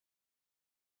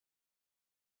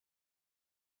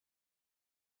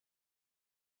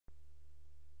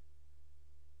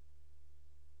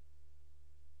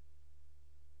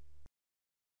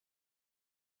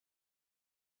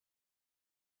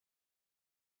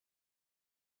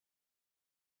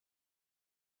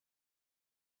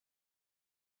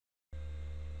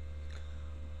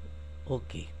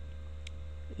Okay,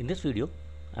 in this video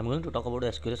I'm going to talk about the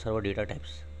SQL Server data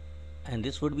types, and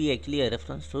this would be actually a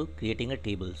reference to creating a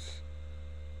tables.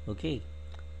 Okay,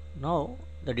 now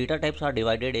the data types are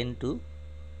divided into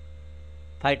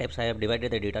 5 types. I have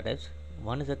divided the data types.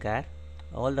 One is a char.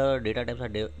 All the data types are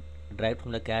derived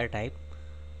from the char type,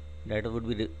 that would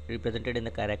be represented in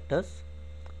the characters,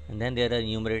 and then there are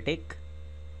numeric.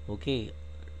 Okay,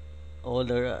 all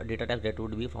the data types that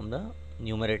would be from the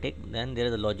numeric. Then there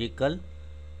is a logical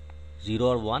 0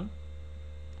 or 1,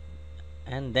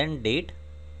 and then date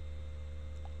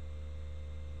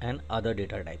and other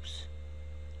data types.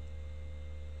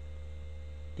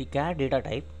 The char data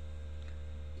type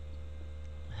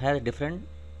has different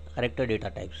character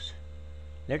data types.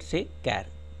 Let's say char.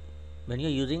 When you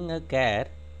are using a char,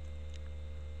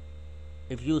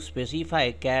 if you specify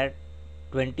char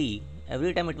 20,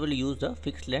 every time it will use the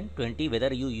fixed length 20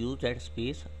 whether you use that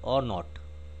space or not.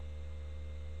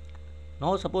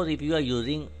 Now suppose if you are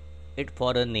using it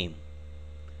for a name,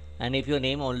 and if your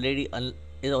name already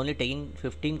is only taking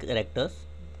 15 characters,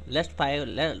 the rest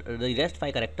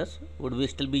 5 characters would be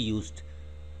still be used.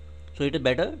 So it is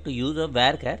better to use a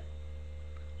var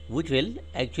which will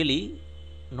actually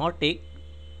not take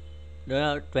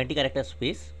the 20 character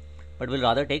space but will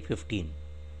rather take 15.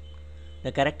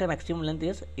 The character maximum length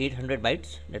is 800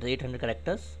 bytes, that is 800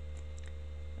 characters,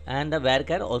 and the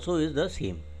var also is the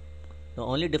same. The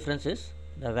only difference is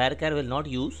the var will not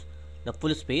use the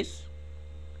full space.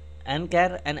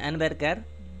 Nchar and nvar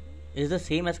is the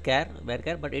same as var,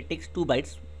 but it takes 2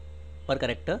 bytes per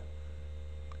character.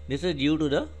 This is due to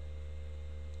the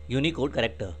Unicode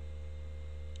character.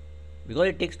 Because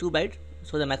it takes 2 bytes,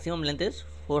 so the maximum length is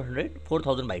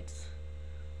 4000 bytes,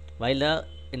 while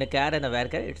in a char and a var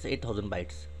it's 8000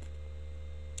 bytes.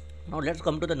 Now let's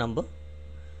come to the number.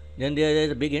 Then there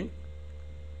is a big int,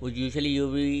 which usually you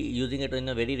will be using it in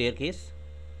a very rare case,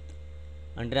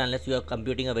 unless you are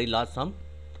computing a very large sum.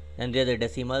 Then there is a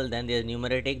decimal, then there is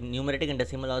numeric and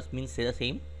decimal means the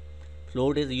same.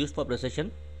 Float is used for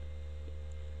precision,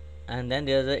 and then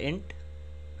there is a int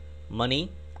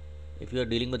money, if you are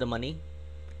dealing with the money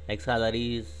like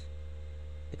salaries,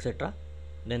 etc.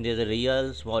 Then there is a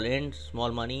real, small int,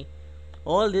 small money.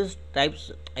 All these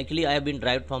types actually I have been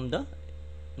derived from the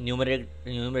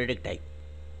numeric type.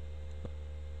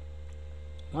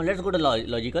 Now let's go to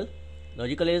logical.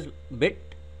 Logical is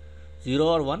bit 0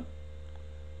 or 1,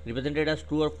 represented as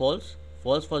true or false.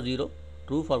 False for 0,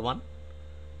 true for 1.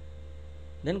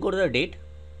 Then go to the date.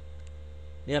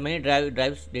 There are many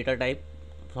drives data type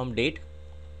from date.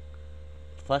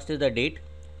 First is the date.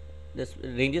 This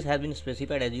ranges has been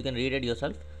specified, as you can read it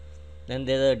yourself. Then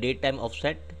there is a date time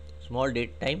offset, small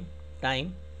date time,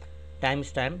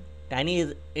 timestamp. Tiny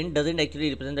is int doesn't actually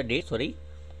represent the date, sorry,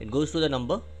 it goes to the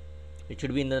number. It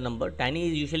should be in the number. Tiny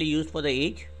is usually used for the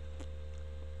age,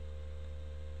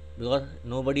 because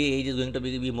nobody age is going to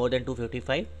be more than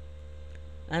 255.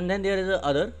 And then there is a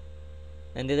other,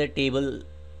 and there is a table,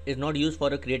 is not used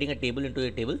for creating a table into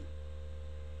a table.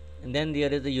 And then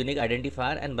there is a unique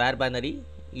identifier, and var binary,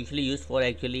 usually used for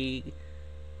actually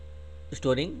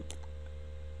storing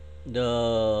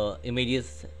the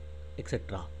images,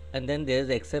 etc. And then there is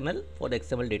XML for the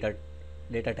XML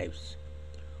data types.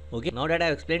 Okay, now that I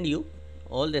have explained you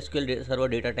all the SQL Server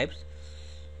data types,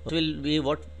 this will be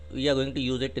what we are going to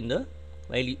use it in the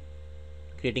while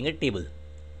creating a table.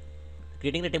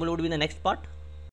 Creating the table would be the next part.